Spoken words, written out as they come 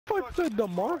What the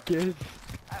market?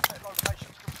 Asset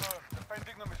locations confirmed.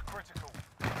 Defending them is critical.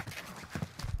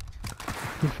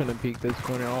 He's finna peek this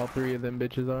corner. All three of them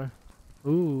bitches are.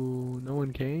 Ooh, no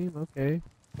one came? Okay.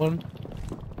 One.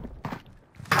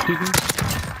 Peeking.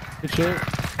 Good shit.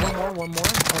 One more on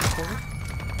the corner.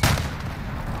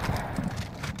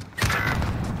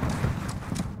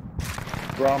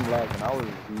 Bro, I'm lagging. I was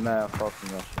mad fucking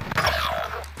that shit.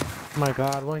 Oh my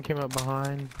god, one came up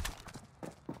behind.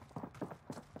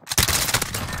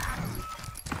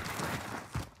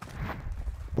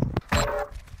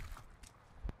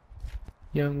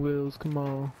 Young Wills, come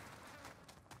on.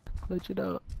 Clutch it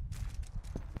up.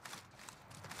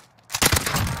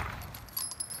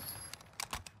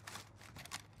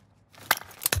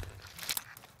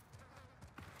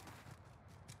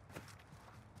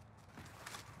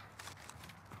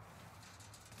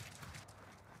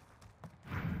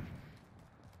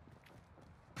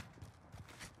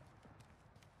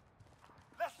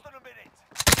 Less than a minute.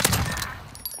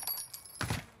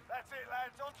 That's it,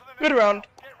 lads. On to the next Good round.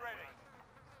 Get ready.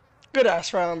 Good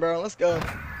ass round, bro. Let's go.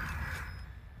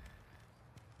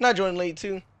 Not joining late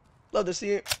too. Love to see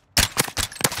it.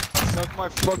 Suck my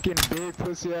fucking big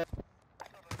pussy ass.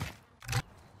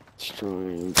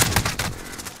 Destroying.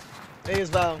 Hey, it's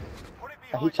Val. Put it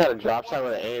He behind tried you. to drop shot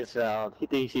with an ASL. He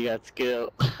thinks he got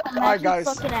skill. Alright, guys.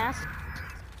 Fucking ass.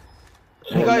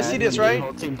 You guys see this, right?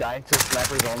 Whole team dying to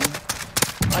snipers only.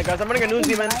 Alright, guys. I'm running a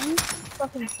Newsy, man.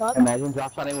 Fucking suck. Imagine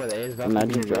drop shotting with ASL.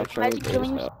 Imagine drop shotting with Imagine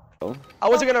killing ASL. I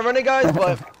wasn't gonna run it, guys,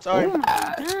 but sorry. Man.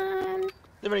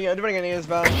 They're running an AS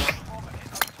Val. Yeah, When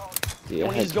I you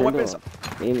had use good turned weapons-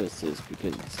 off aim assist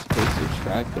because it's supposed to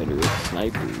extract better with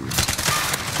snipers.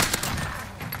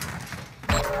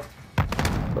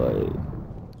 But,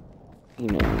 you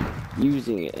know,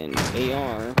 using an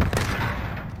AR,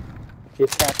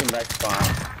 He's capping back spawn.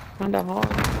 kinda hard.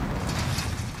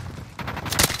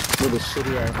 With a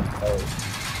shitty ass.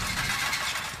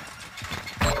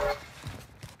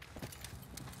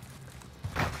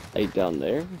 Like down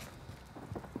there.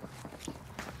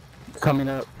 Coming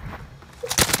up.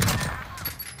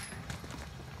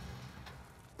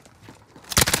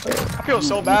 I feel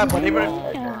so bad, but they were.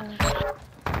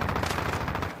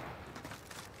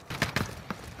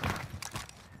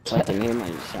 I can hear my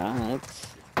shots.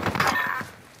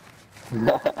 We've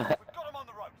got him on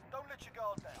the ropes. Don't let your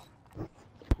guard down.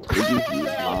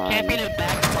 Can't be the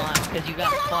back spawn because you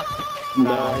got fucked.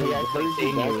 No, he actually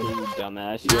seen you,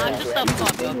 dumbass. Nah, just the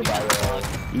fuck up, you dog.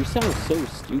 You sound so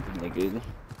stupid, nigga.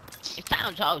 It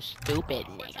sounds so stupid,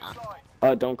 nigga.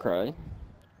 Don't cry.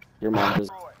 Your mom does.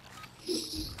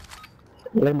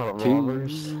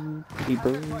 Revolvers. He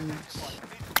burns.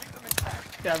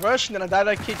 Yeah, rush, and then I died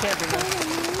like kid camping. Man.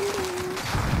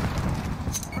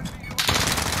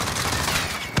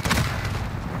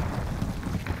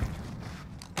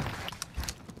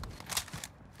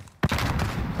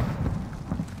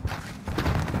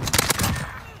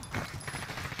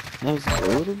 That was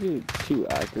a little bit too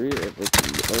accurate.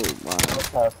 Oh my.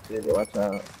 Watch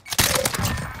out.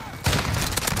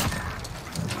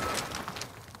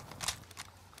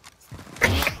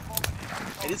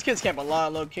 Hey, these kids camp a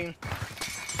lot, low king.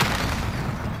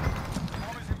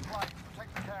 Bomb is in play.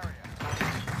 Protect the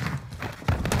carrier.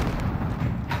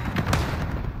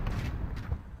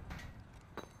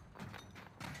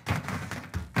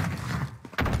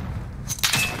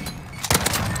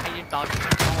 I just thought,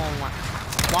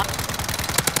 oh, what?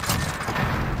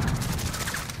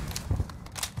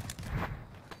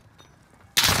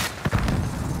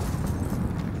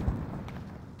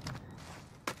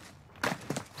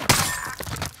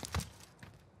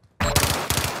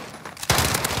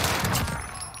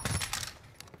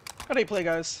 How do they play,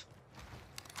 guys?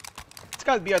 It's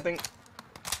gotta be, I think.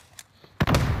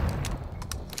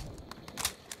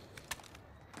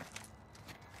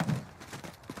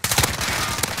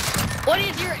 What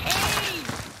is your aim?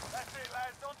 That's it,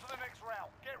 lads. On to the next round.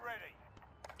 Get ready.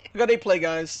 How do they play,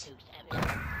 guys?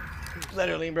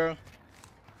 Literally, bro.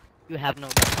 You have no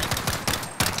dad.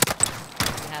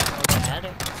 You have no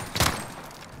dad.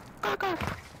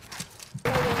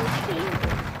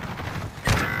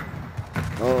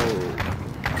 Oh.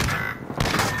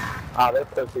 Ah, they're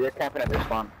close. They're camping at their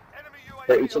spawn. Enemy UAV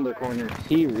They're each in their overhead. corner.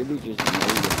 He really just made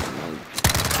it like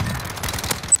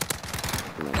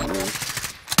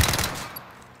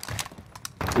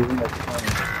He's in their corner.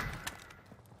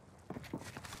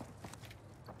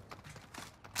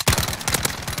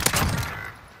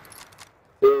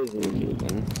 Busy.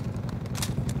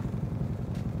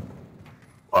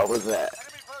 What was that?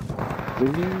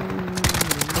 Enemy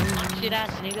personnel. Shit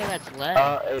ass nigga that's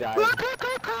left. 8 eyes.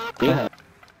 yeah.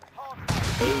 Hard.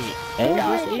 And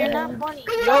Guys, you're disabled? not funny.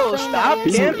 Yo, stop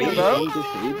Two camping, eight bro. and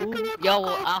disabled? Yo,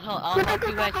 well, I'll help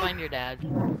you guys find your dad.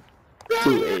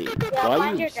 2-8. Yeah, Why find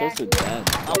are you your such dad, a dude. dad?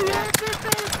 Find your dad,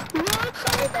 dude.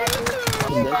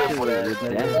 Connected with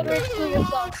your Go dad. rescue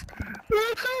yourself.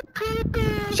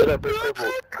 Shut up,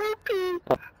 disabled.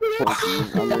 Monkey.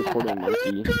 I'm reporting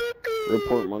monkey.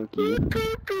 Report monkey.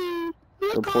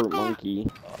 Report monkey.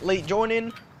 Late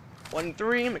joining.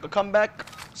 1-3. Make a comeback.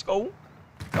 Let's go.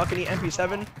 Y'all can eat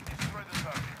MP7.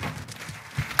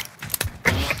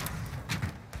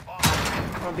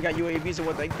 I don't think I got UAVs or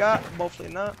what they got. Hopefully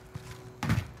not.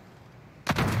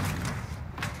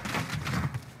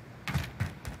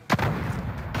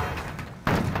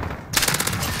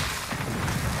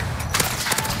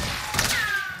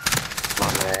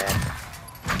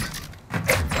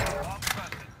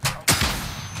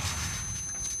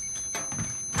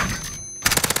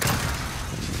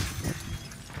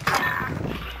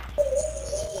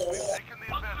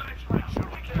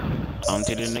 On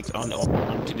to the next. On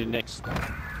to the next. I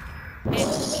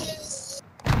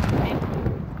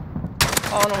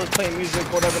don't know who's playing music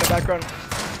or whatever in the background.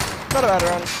 Not a bad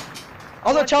round. I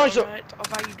was gonna challenge the. I'll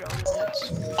buy you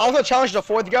donuts. I was gonna challenge the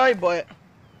fourth guy, but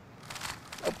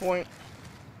no point.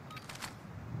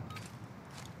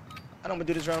 I don't wanna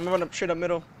do this round. I'm gonna run up straight up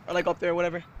middle, or like up there,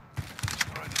 whatever.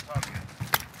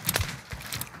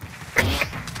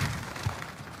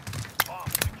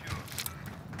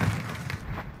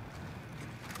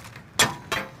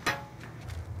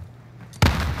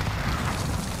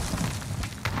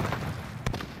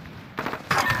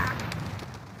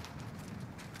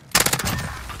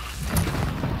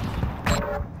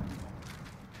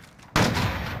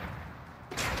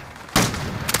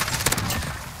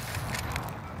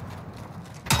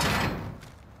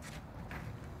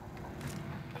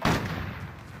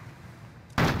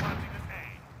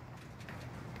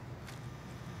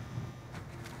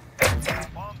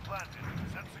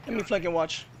 Let me flank and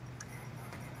watch.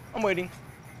 I'm waiting.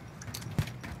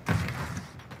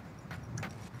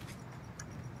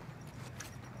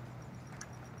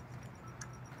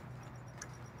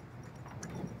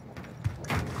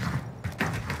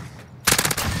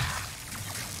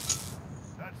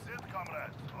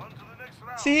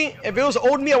 See, if it was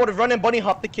old me, I would have run and bunny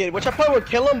hopped the kid, which I probably would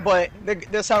kill him, but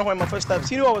they're sound in my footsteps.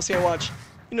 He knew I was here, watch.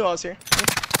 He knew I was here.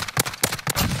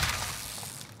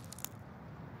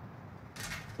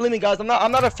 Believe me, guys, I'm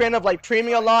not a fan of like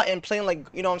premium a lot and playing like,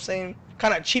 you know what I'm saying,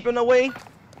 kind of cheap in a way.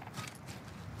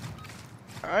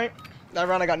 All right, that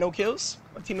round I got no kills.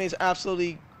 My teammates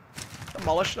absolutely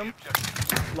demolished them.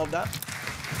 Love that.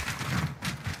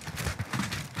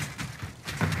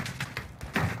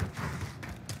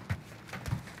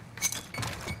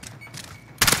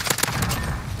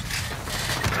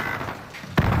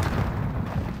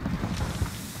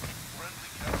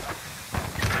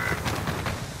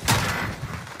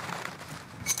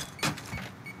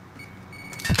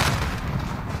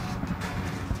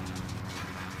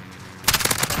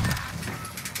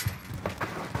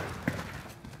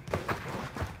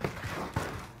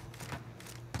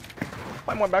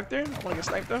 Find one back there. I want to get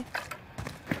sniped though.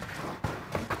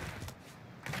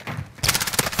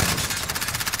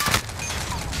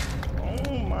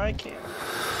 Oh my god.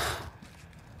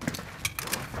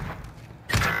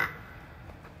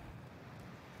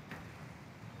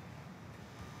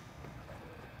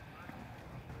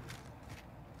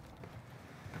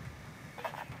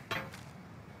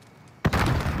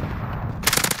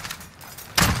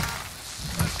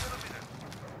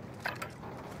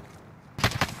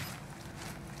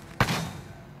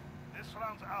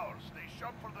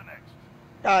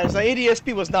 Guys, the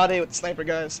ADSP was not it with the sniper,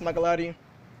 guys. I'm not gonna lie to you.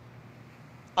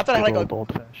 I thought I had like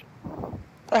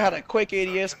I had a quick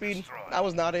ADS speed. That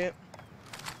was not it.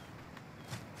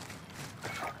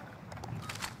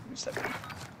 I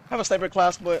have a sniper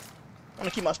class, but I'm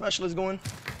gonna keep my specialist going.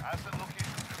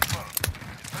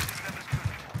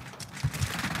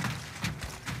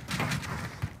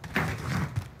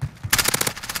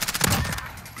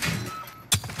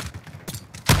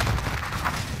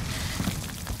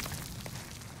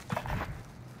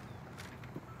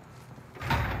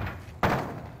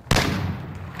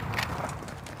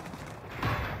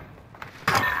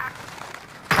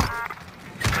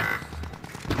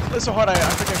 It's so hard I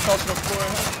freaking fell to the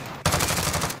floor.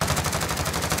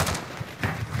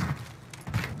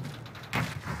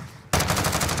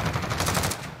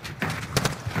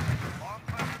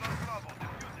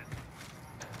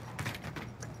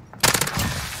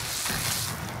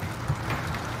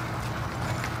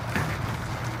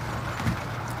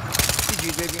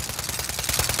 GG, baby.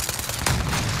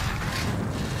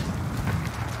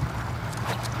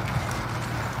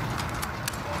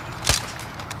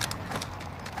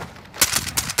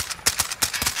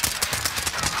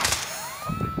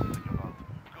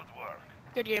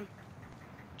 Good game.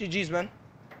 GG's, man.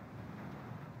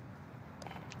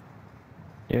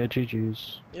 Yeah,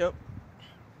 GG's. Yep.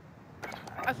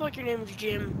 I feel like your name was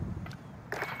Jim.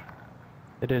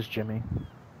 It is Jimmy.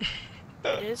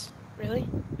 It is? Really?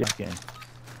 Yeah, okay.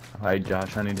 Alright,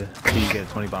 Josh, I need to see you get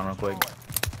a 20 bomb real quick.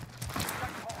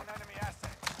 Jackpot on enemy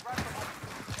assets. Grab them all.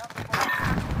 Capture them.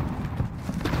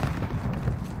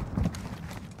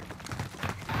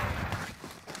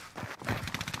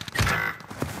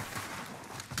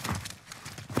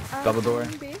 Double door.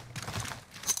 B.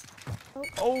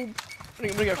 Oh, I'm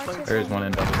gonna get flanked. There's one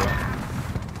in double door.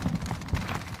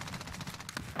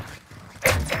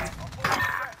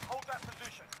 Hold that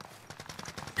position.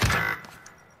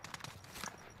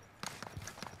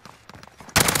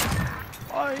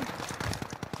 Bye.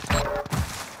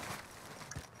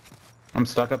 I'm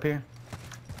stuck up here.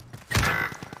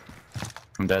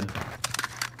 I'm dead.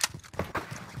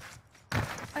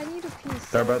 I need a piece.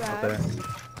 They're so both up there. bad.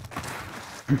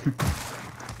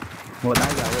 Well, now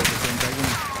you got rid of the same dragon.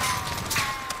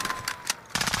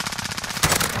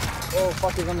 Oh,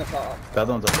 fuck, he's on the top. The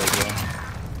other one's up there as well.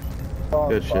 Oh,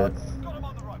 Good fuck. shit. Got them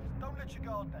on the ropes. Don't let your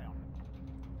guard down.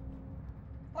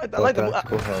 I like the.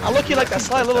 Go ahead. I look you like that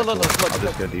slide. Look, I'll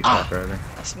just go default forever.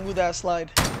 That smooth ass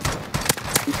slide.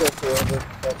 Default forever.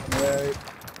 That's right.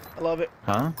 I love it.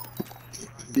 Huh?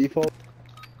 Default.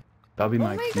 That'll be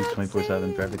my Oh my excuse God, 24/7 for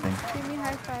same. everything. Give me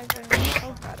high five.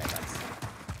 Oh god, I got stuck.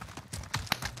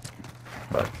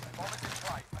 But Bomb is in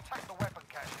play. Attack the weapon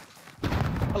cache.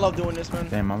 I love doing this, man.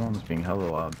 damn, my mom's being hella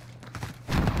loud.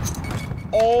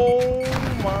 Oh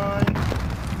my.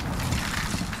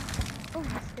 Oh,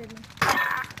 he scared me.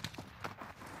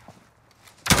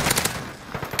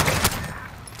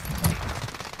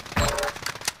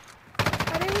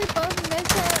 How did we both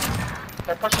miss it?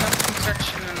 They're pushing up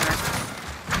construction in there.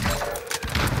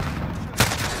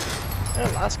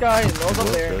 Yeah, last guy knows I'm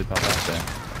there. Really popped out there.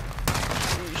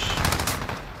 Sheesh.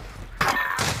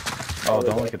 Oh,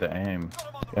 don't look at the aim.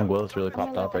 Young Willis really I'm gonna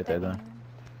popped look up right at there that though. game.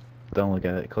 Don't look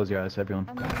at it. Close your eyes, everyone.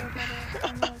 I'm gonna look at it.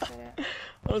 I'm gonna look at it.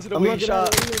 I was the I'm way looking shot.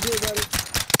 at it. What are you gonna do about it?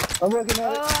 I'm looking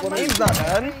at it. Oh, What my are you Aim's not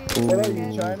bad. Ooh, What are you,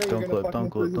 China? You're don't gonna clip, fucking don't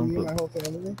clip, imprison don't me and my clip. whole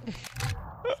family?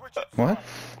 Switch it. What?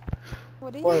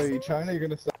 What did What you are say? you, China? You're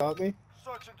gonna stop me?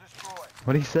 Search and destroy.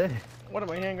 What did he say? What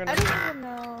am I hanging I on? don't even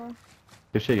know.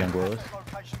 Good shit, Young Willis.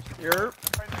 Locations. Yerp.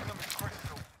 Defending them is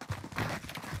critical.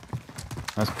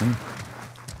 That's clean.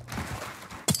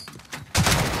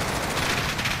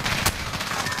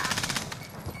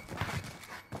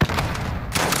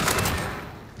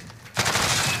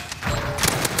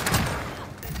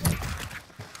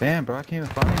 Damn, bro, I can't even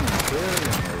find anyone.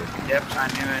 Yep, I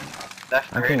knew it.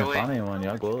 Left I right can't even away. find anyone.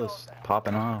 Young Willis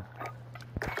popping off.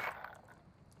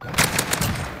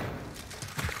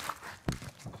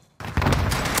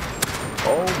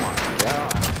 Oh my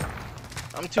god.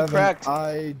 I'm too Evan, cracked.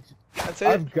 That's it.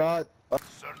 I've got.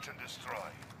 Search and destroy.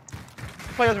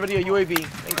 Play this video UAV.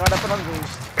 Thank God I put on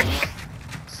boost.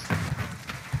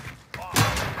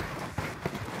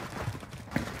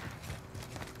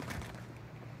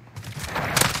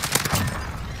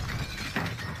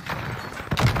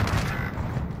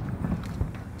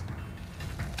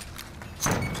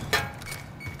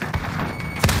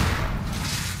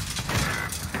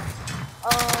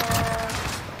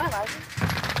 I like it.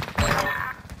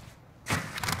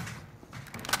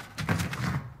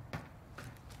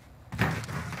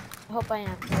 I hope I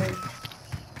am, because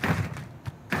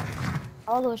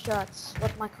all those shots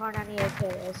with my car 98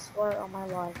 kit, I swear on my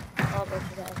life, all those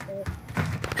shots accurate.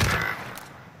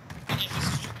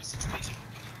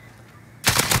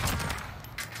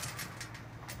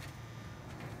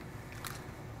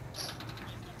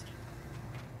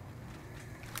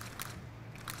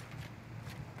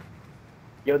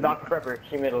 Yo, Dr. Prepper,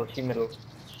 she middle.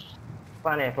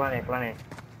 Plan A.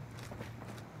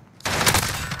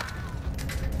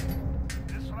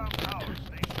 This round's ours.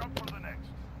 Stay sharp for the next.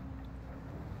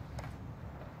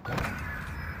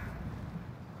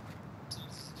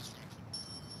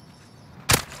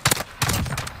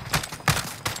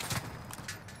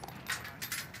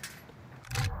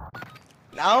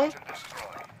 Now? Search and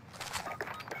destroy.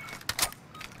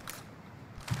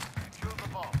 Secure the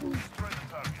bomb. Destroy the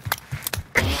target.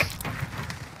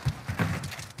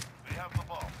 We have the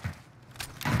bomb.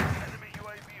 Enemy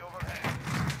UAV overhead.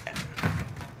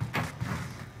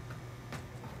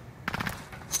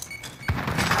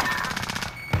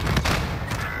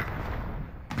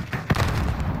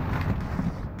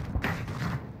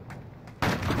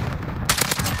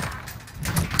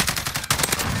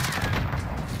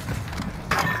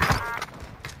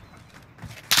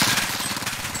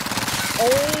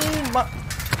 Oh my.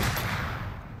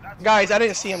 That's Guys, I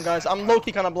didn't see him, guys. I'm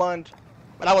low-key kind of blind.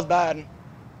 But that was bad.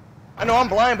 I know I'm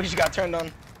blind, but he just got turned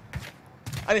on.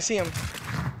 I didn't see him.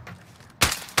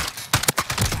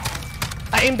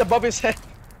 I aimed above his head.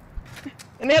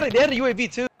 And they had a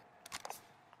UAV too.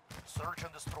 Search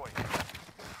and destroy.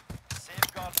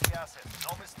 Safeguard the asset.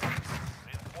 No mistakes.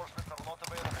 Reinforcements are not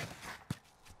available.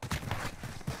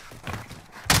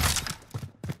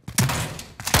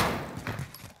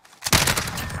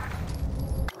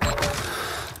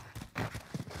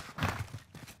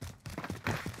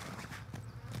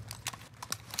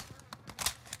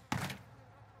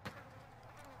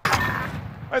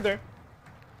 Right there.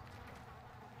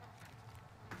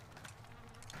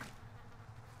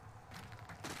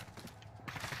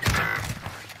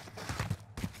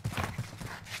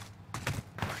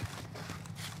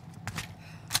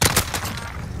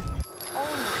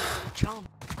 Jump.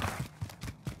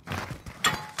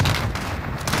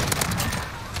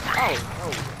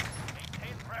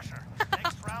 Maintain pressure.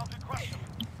 Next round we crush them.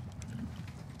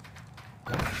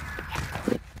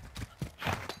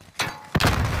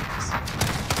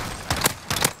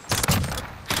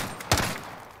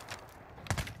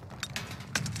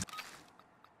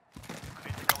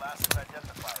 Critical asset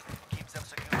identified. Keep them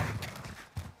secure.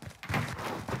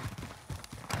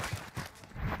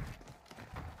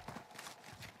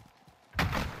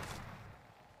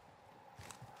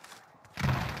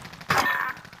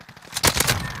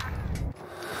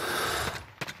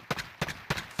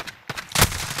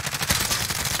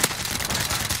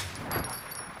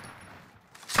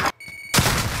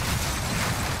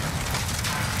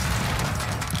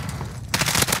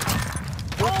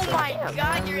 Oh my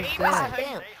god, your aim is Stay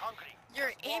hungry.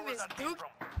 your aim is Forward and dookie.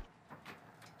 from.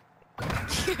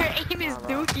 Your aim is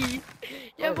dookie.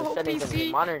 You have a whole settings of your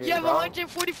PC. monitor, You have a bro.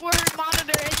 144 Hz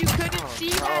monitor, and you couldn't see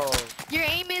that. Your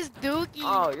aim is dookie.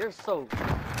 Oh, you're so.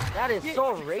 That is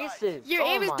so racist. Your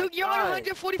aim is my dookie. You're on God.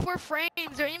 144 frames.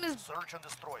 Your aim is. Search and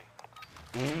destroy.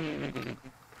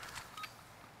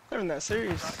 They're in that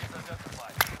serious. Targets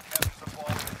identified. Capture the bomb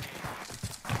and engage.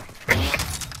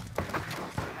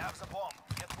 Have the bomb.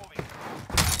 Get moving.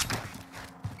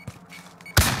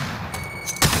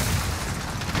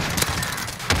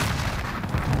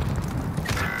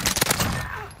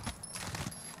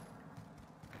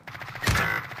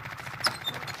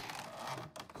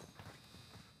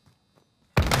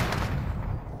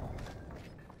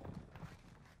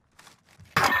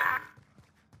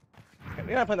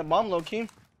 They gotta play the bomb low key.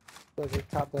 Blizzard,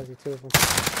 top blizzard, two of them.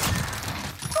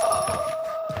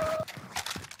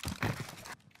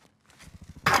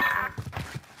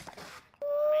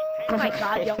 Oh my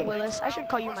god, young Willis. I should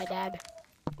call you my dad.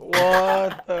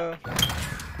 What the?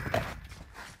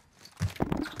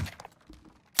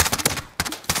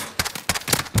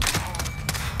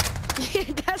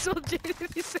 That's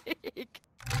legitimately sick.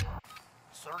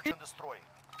 Search and destroy.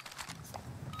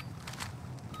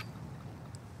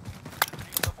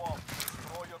 Keep the bomb.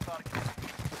 Destroy your target.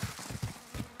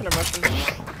 I'm gonna rush him.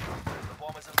 The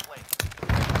bomb is in play.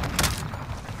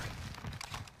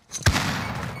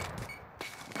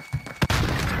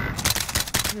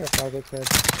 Yeah, target's good.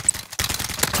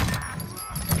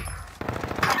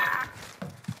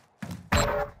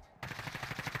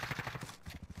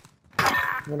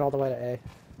 Went all the way to A.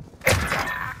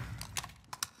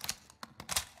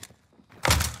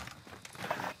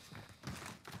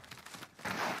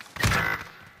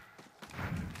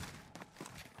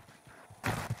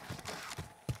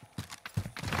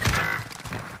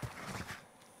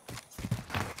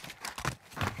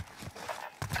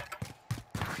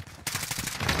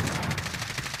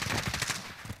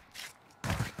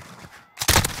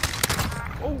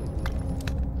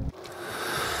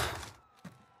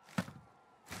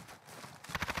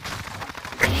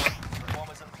 The bomb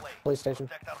is in play. Police station.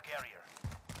 Protect our carrier.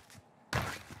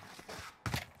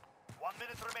 1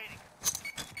 minute remaining.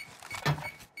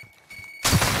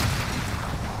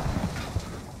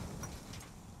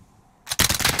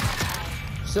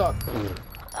 Suck.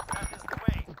 That is the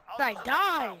way. I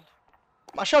die.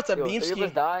 My shot's at Yo, three of us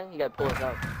Beamski. die. You gotta pull us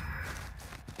out.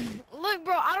 Look,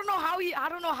 bro. I don't know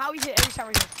how he hit every time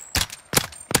right here.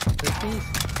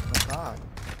 Oh god.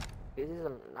 This is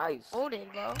nice. Hold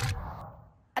it, bro.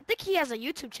 I think he has a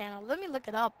YouTube channel. Let me look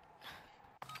it up.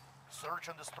 Search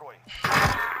and destroy.